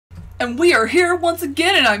And we are here once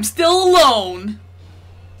again, and I'm still alone.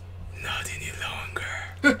 Not any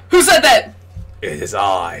longer. Who said that? It is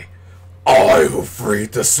I. I who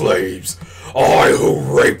freed the slaves. I who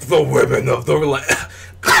raped the women of the land.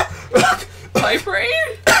 Pipe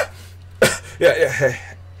raid? Yeah.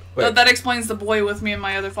 Wait. That explains the boy with me in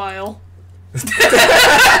my other file.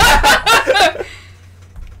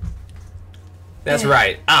 That's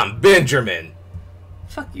right. I'm Benjamin.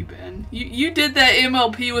 Fuck you, Ben. You did that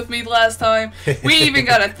MLP with me last time. We even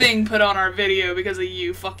got a thing put on our video because of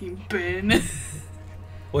you, fucking Ben.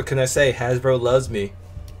 What can I say? Hasbro loves me.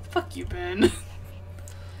 Fuck you, Ben.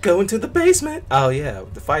 Go into the basement. Oh yeah,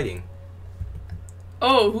 the fighting.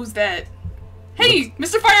 Oh, who's that? Hey,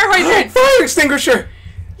 Mr. Fire Hydrant! Fire extinguisher!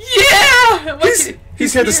 Yeah!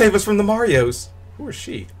 He's here to save us from the Marios. Who is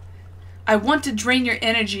she? I want to drain your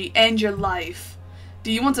energy and your life.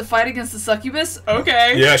 Do you want to fight against the succubus?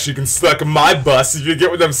 Okay. Yeah, she can suck my bus if you get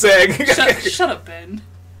what I'm saying. Shut up, Ben.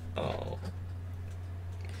 Oh.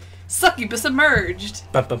 Succubus emerged.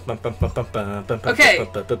 Okay. Get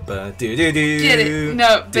it?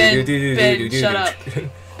 No, Ben. Ben, shut up.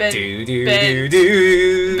 Ben.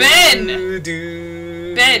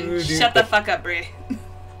 Ben, shut the fuck up, Brie.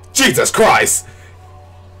 Jesus Christ!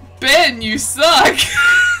 Ben, you suck!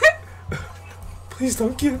 Please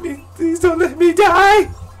don't kill me. Please don't let me die.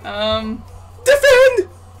 Defend!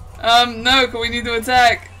 No, we need to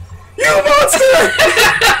attack. You monster!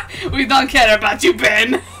 We don't care about you,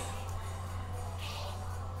 Ben.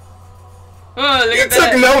 Oh, look you at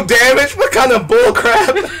that. took no damage? What kind of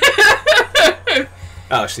bullcrap?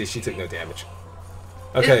 Oh, she took no damage.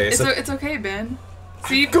 Okay, it's okay, Ben.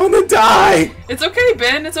 See, I'm gonna die! It's okay,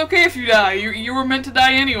 Ben. It's okay if you die. You were meant to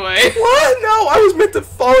die anyway. What? No, I was meant to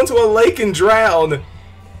fall into a lake and drown.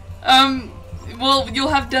 Well, you'll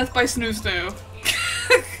have death by snoo.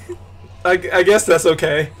 I guess that's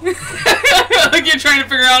okay. Like you're trying to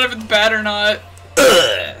figure out if it's bad or not.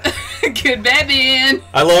 Goodbye, Ben.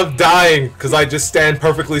 I love dying because I just stand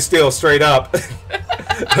perfectly still, straight up,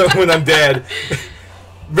 when I'm dead.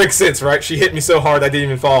 Makes sense, right? She hit me so hard I didn't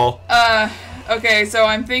even fall. Okay, so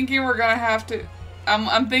I'm thinking we're gonna have to.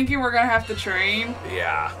 I'm thinking we're gonna have to train.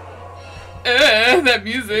 Yeah. That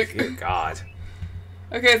music. Good God.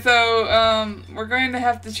 Okay, so we're going to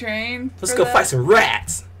have to train. Let's go fight some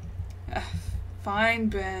rats. Fine,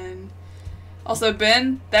 Ben. Also,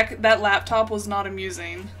 Ben, that laptop was not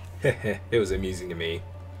amusing. It was amusing to me.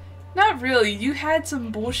 Not really. You had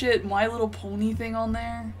some bullshit My Little Pony thing on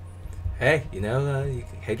there. Hey, you know,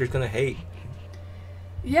 haters gonna hate.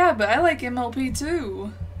 Yeah, but I like MLP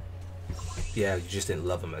too. Yeah, you just didn't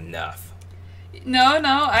love them enough. No,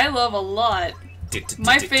 I love a lot.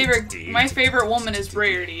 My favorite woman is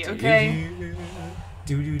Rarity, okay?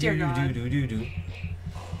 Dear God.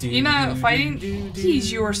 You know, fighting?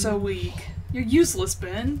 Jeez, you are so weak. You're useless,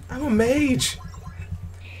 Ben. I'm a mage.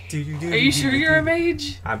 Are you sure you're a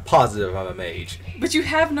mage? I'm positive I'm a mage. But you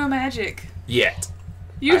have no magic. Yet.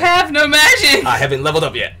 You have no magic! I haven't leveled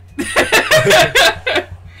up yet.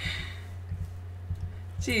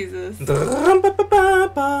 Jesus. You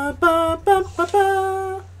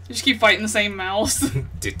just keep fighting the same mouse.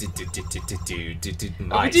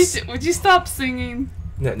 Mice. Would you stop singing?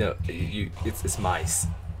 No, it's mice.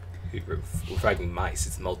 We're fighting mice.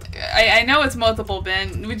 It's multiple. I know it's multiple,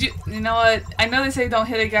 Ben. Would you? You know what? I know they say don't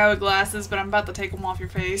hit a guy with glasses, but I'm about to take them off your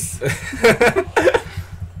face.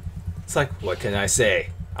 It's like, what can I say?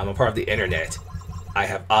 I'm a part of the internet. I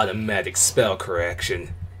have automatic spell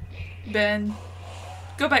correction. Ben,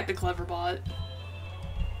 go back to Cleverbot.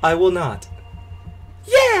 I will not.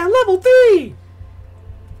 Yeah, level 3!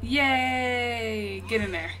 Yay! Get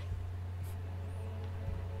in there.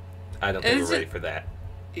 I don't think we're ready for that.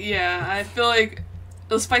 Yeah, I feel like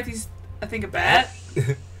let's fight these. I think a bat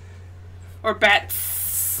or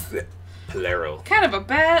bats. Plural. Kind of a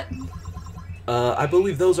bat. I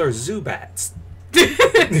believe those are Zubats.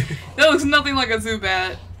 That looks nothing like a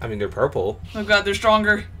Zubat. I mean, they're purple. Oh God, they're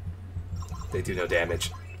stronger. They do no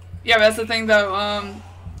damage. Yeah, but that's the thing though.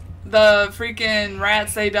 The freaking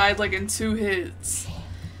rats, they died like in 2 hits.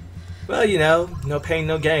 Well, you know, no pain,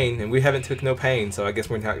 no gain, and we haven't took no pain, so I guess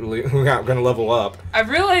we're not going to level up. I've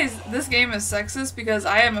realized this game is sexist because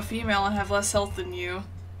I am a female and have less health than you.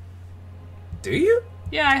 Do you?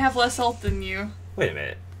 Yeah, I have less health than you. Wait a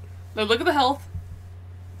minute. Look at the health.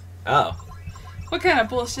 Oh. What kind of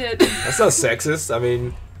bullshit? That's not sexist. I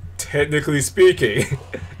mean, technically speaking.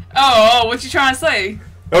 Oh, what you trying to say?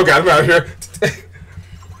 Okay, I'm out here.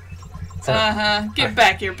 Get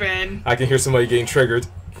back here, Ben. I can hear somebody getting triggered.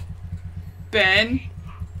 Ben?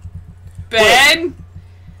 Ben?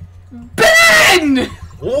 Ben!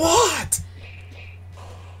 What?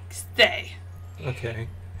 stay. Okay.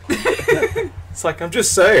 It's like, I'm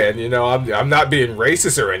just saying, you know, I'm not being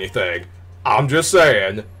racist or anything. I'm just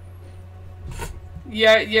saying.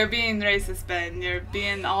 You're being racist, Ben. You're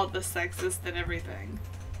being all the sexist and everything.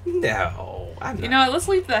 No, I'm not. You know what, let's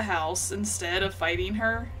leave the house instead of fighting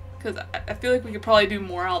her. Because I feel like we could probably do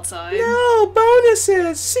more outside. No,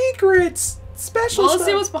 bonuses, secrets, special Well, let's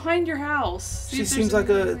stuff. see what's behind your house. She seems like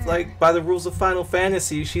by the rules of Final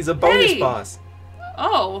Fantasy, she's a bonus boss.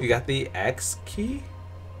 Oh. You got the X key?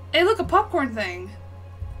 Hey, look, a popcorn thing.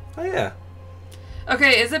 Oh, yeah.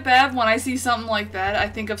 Okay, is it bad when I see something like that? I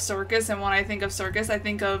think of circus, and when I think of circus, I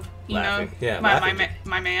think of, you know,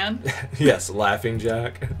 my man. Yes, Laughing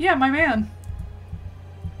Jack. Yeah, my man.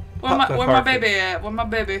 Where my baby at? Where my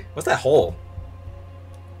baby? What's that hole?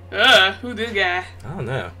 Who this guy? I don't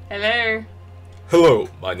know. Hello. Hello,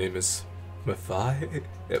 my name is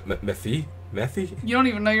Mephi. You don't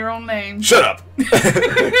even know your own name. Shut up!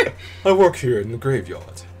 I work here in the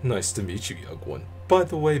graveyard. Nice to meet you, young one. By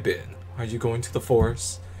the way, Ben, are you going to the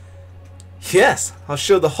forest? Yes, I'll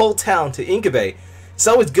show the whole town to Inkabey. It's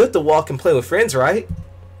always good to walk and play with friends, right?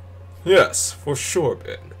 Yes, for sure,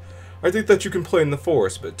 Ben. I think that you can play in the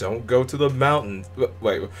forest, but don't go to the mountain.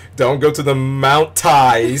 Wait, don't go to the Mount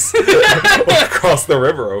Ties across the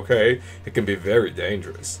river, okay? It can be very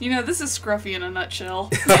dangerous. You know, this is Scruffy in a nutshell.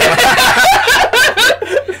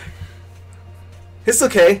 It's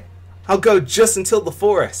okay. I'll go just until the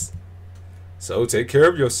forest. So take care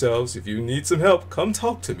of yourselves. If you need some help, come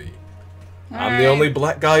talk to me. I'm the only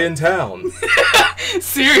black guy in town.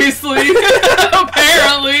 Seriously?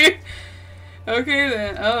 Apparently. Okay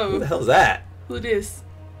then. Oh. Who the hell's that? Who this?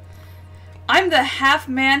 I'm the half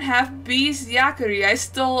man, half beast Yakuri.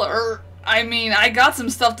 I got some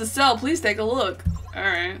stuff to sell. Please take a look.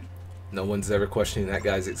 Alright. No one's ever questioning that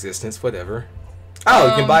guy's existence. Whatever. Oh,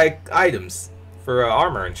 you can buy items for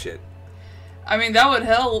armor and shit. I mean, that would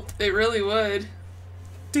help. It really would.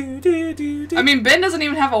 I mean, Ben doesn't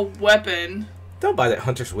even have a weapon. Don't buy that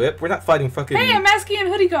hunter's whip. We're not fighting fucking... Hey, a masky and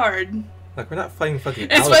hoodie guard. Like, we're not fighting fucking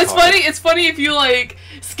It's funny if you, like,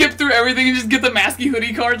 skip through everything and just get the masky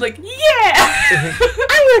hoodie card, like, yeah!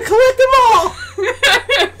 I'm gonna collect them all!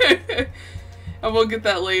 I will get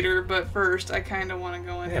that later, but first, I kind of want to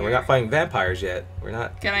go in here. We're not fighting vampires yet. We're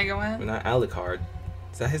not... Can I go in? We're not Alucard.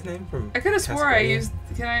 Is that his name? From I could have swore I used...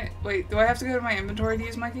 Can I... Wait, do I have to go to my inventory to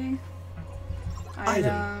use my key?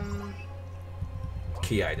 Item.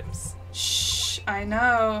 Key items. Shh, I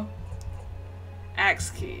know. Axe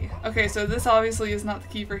key. Okay, so this obviously is not the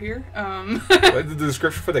key for here. What did the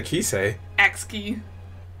description for the key say? Axe key.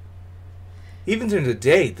 Even during the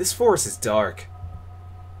day, this forest is dark.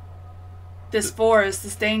 This forest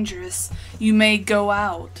is dangerous. You may go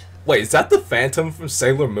out. Wait, is that the Phantom from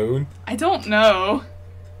Sailor Moon? I don't know.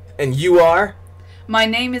 And you are? My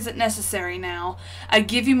name isn't necessary now. I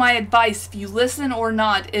give you my advice. If you listen or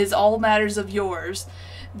not is all matters of yours.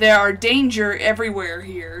 There are danger everywhere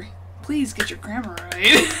here. Please get your grammar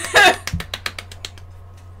right.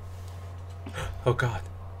 Oh god.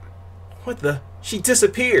 What the? She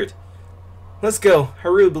disappeared! Let's go. I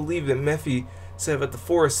really believe that Mephi said that the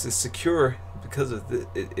forest is secure because of it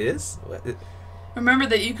is? What? Remember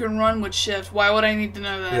that you can run with shift. Why would I need to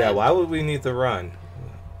know that? Yeah, why would we need to run?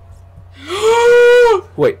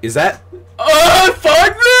 Wait, is that? Oh,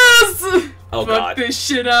 fuck this! Oh fuck god. This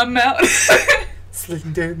shit, I'm out.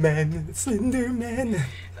 Slender Man, Slender Man.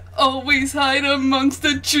 Always hide amongst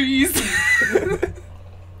the trees.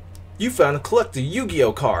 You found a collector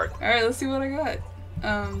Yu-Gi-Oh card. Alright, let's see what I got.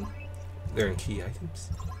 They're in key items.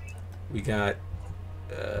 We got,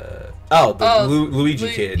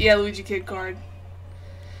 Luigi Kid. Yeah, Luigi Kid card.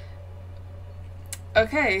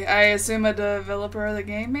 Okay, I assume a developer of the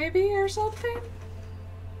game, maybe, or something?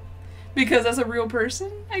 Because that's a real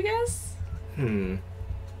person, I guess?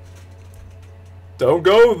 Don't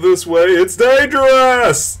go this way, it's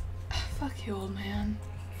dangerous! Fuck you, old man.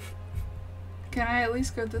 Can I at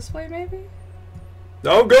least go this way, maybe?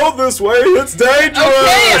 Don't go this way, it's dangerous!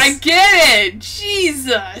 Okay, I get it!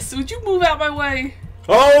 Jesus! Would you move out my way?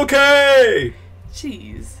 Okay!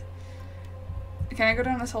 Jeez. Can I go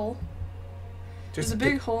down this hole? There's a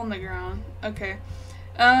big hole in the ground. Okay.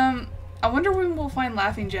 I wonder when we'll find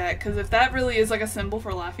Laughing Jack, because if that really is like a symbol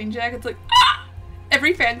for Laughing Jack, it's like, ah!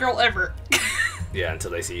 Every fangirl ever. Yeah,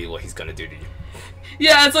 until they see what he's gonna do to you.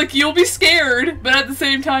 Yeah, it's like, you'll be scared, but at the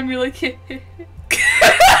same time, you're like, It's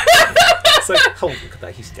like, oh, look at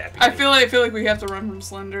that, he's stabbing me. I feel like we have to run from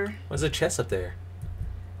Slender. What's a chest up there?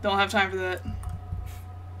 Don't have time for that.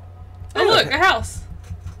 Oh, look, a house.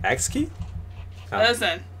 Axe key? Oh.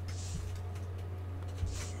 Listen.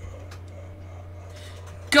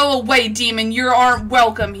 Go away, demon. You aren't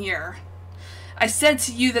welcome here. I said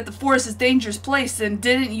to you that the forest is a dangerous place, and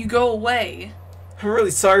didn't you go away? I'm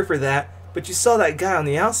really sorry for that, but you saw that guy on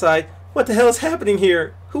the outside. What the hell is happening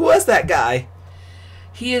here? Who was that guy?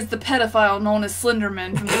 He is the pedophile known as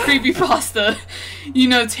Slenderman from the Creepypasta,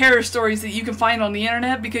 terror stories that you can find on the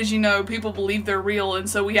internet because, people believe they're real, and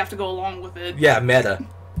so we have to go along with it. Yeah, meta.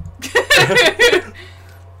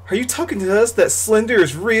 Are you talking to us that Slender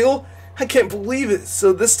is real? I can't believe it.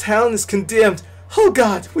 So this town is condemned. Oh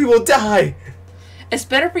God, we will die. It's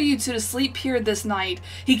better for you two to sleep here this night.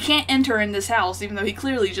 He can't enter in this house, even though he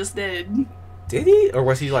clearly just did. Did he? Or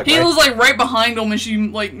was he like... He was like right behind him and she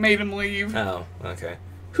like made him leave. Oh, okay.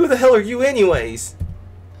 Who the hell are you anyways?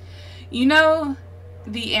 You know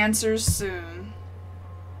the answers soon.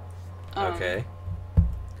 Okay.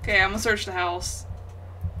 Okay, I'm gonna search the house.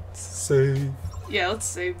 Save. Yeah, let's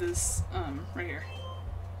save this, right here.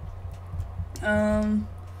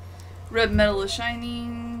 Red metal is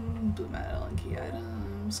shining, blue metal and key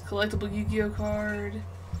items, collectible Yu-Gi-Oh card.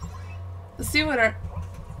 Let's see what our...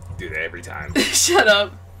 Do that every time. Shut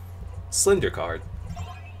up. Slender card.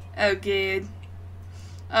 Oh, good.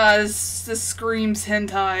 This screams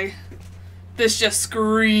hentai. This just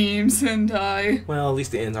screams hentai. Well, at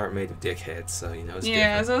least the ends aren't made of dickheads, so, it's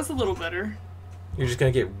different. So it's a little better. You're just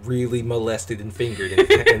gonna get really molested and fingered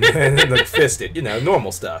and like fisted.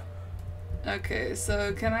 Normal stuff. Okay,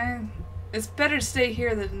 so can I... It's better to stay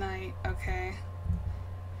here than night. Okay.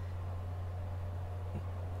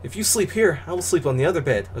 If you sleep here, I will sleep on the other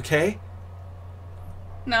bed, okay?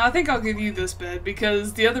 No, I think I'll give you this bed,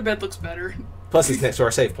 because the other bed looks better. Plus, it's next to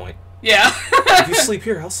our save point. Yeah. If you sleep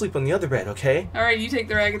here, I'll sleep on the other bed, okay? Alright, you take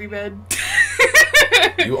the raggedy bed.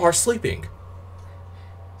 You are sleeping.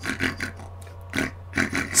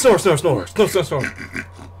 Snore, snore, snore, snore, snore, snore.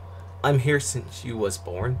 I'm here since you was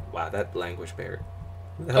born. Wow, that language barrier.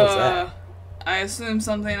 Who the hell is that? I assume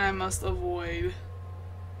something I must avoid.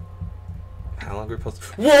 How long are we supposed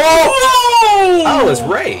to... Whoa! Oh, it's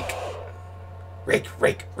Rake! Rake,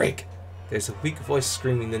 Rake, Rake. There's a weak voice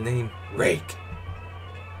screaming the name Rake.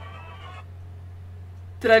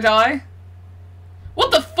 Did I die?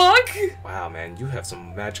 What the fuck? Wow, man, you have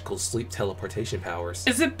some magical sleep teleportation powers.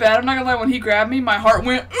 Is it bad? I'm not gonna lie, when he grabbed me, my heart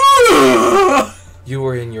went... Ugh! You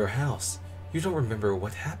were in your house. You don't remember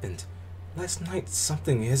what happened. Last night,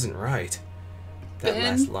 something isn't right. That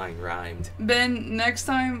last line rhymed. Ben, next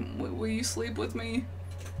time, will you sleep with me?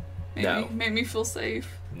 No. Make me feel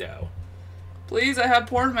safe. No. Please, I have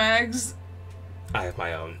porn mags. I have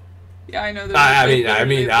my own. Yeah, I know that.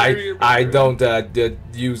 I don't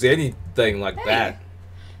use anything like that.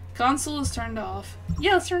 Console is turned off.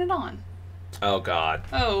 Yeah, let's turn it on. Oh God.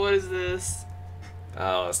 Oh, what is this?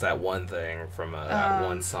 Oh, it's that one thing from that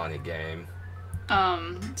one Sonic game.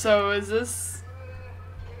 So is this...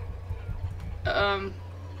 can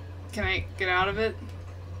I get out of it?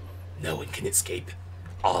 No one can escape.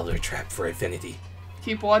 All are trapped for infinity.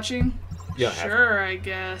 Keep watching? Yeah. Sure, I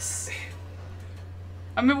guess.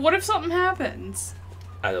 I mean, what if something happens?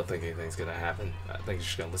 I don't think anything's gonna happen. I think you're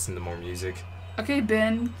just gonna listen to more music. Okay,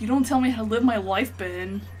 Ben. You don't tell me how to live my life,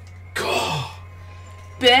 Ben. God.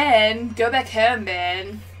 Ben, go back home,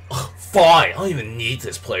 Ben. Fine. I don't even need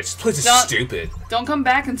this place. This place is stupid. Don't come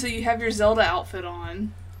back until you have your Zelda outfit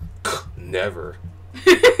on. Never.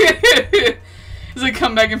 It's like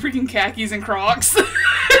come back in freaking khakis and Crocs.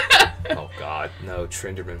 Oh God, no!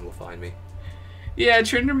 Trenderman will find me. Yeah,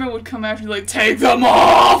 Trenderman would come after you like, take them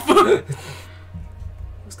off.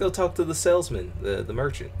 Let's go talk to the salesman, the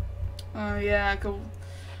merchant. Oh yeah, go.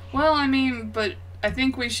 Well, I mean, but I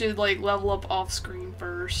think we should like level up off screen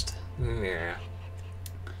first. Yeah.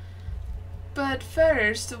 But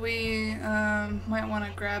first, we might want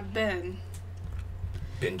to grab Ben.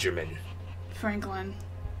 Benjamin. Franklin.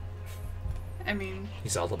 I mean...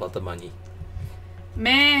 He's all about the money.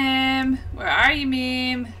 Ma'am! Where are you,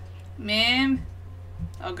 ma'am? Ma'am?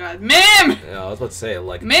 Oh God. Ma'am! Yeah, I was about to say,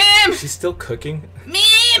 like... Ma'am! She's still cooking?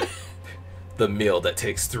 Ma'am! The meal that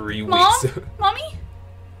takes 3 Mom? weeks. Mommy?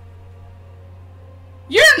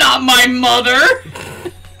 You're not my mother!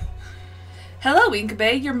 Hello,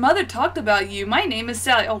 Inkabey. Your mother talked about you. My name is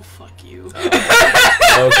Sally. Oh, fuck you.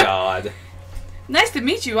 Oh, God. Nice to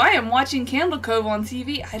meet you. I am watching Candle Cove on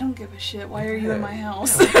TV. I don't give a shit. Why are you in my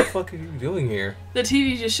house? Yeah, what the fuck are you doing here? The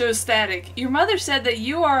TV just shows static. Your mother said that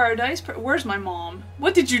you are a nice Where's my mom?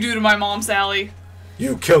 What did you do to my mom, Sally?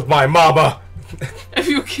 You killed my mama! If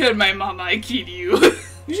you killed my mama, I killed you.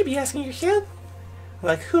 You should be asking yourself,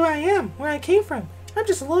 like, who I am, where I came from. I'm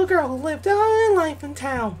just a little girl who lived all my life in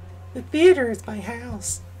town. The theater is my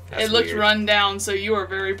house. It looked run down, so you are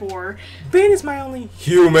very poor. Ben is my only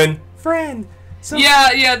human friend. So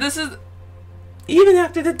yeah, this is... even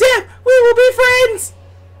after the death, we will be friends!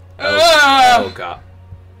 Oh god.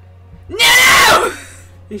 No!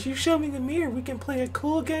 If you show me the mirror, we can play a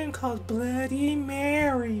cool game called Bloody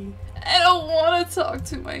Mary. I don't want to talk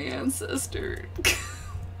to my ancestor.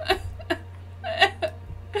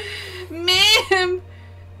 Ma'am!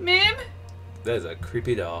 Ma'am? That is a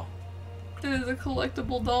creepy doll. It is a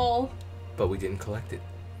collectible doll. But we didn't collect it.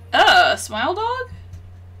 Smile dog?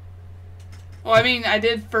 Well, I mean, I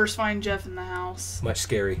did first find Jeff in the house. Much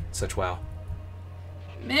scary. Such wow.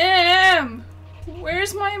 Ma'am!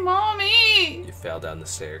 Where's my mommy? You fell down the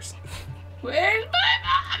stairs. Where's my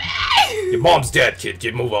mommy? Your mom's dead, kid.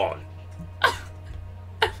 Get move on.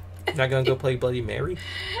 Not gonna go play Bloody Mary?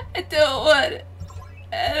 I don't want it.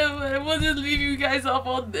 I don't want it. We'll just leave you guys off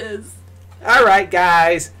on this. Alright,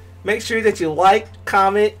 guys. Make sure that you like,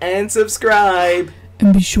 comment, and subscribe.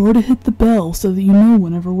 And be sure to hit the bell so that you know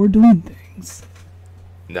whenever we're doing things.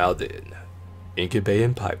 Now then, Inkabey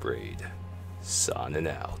and Pipe Raid, signing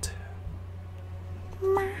out.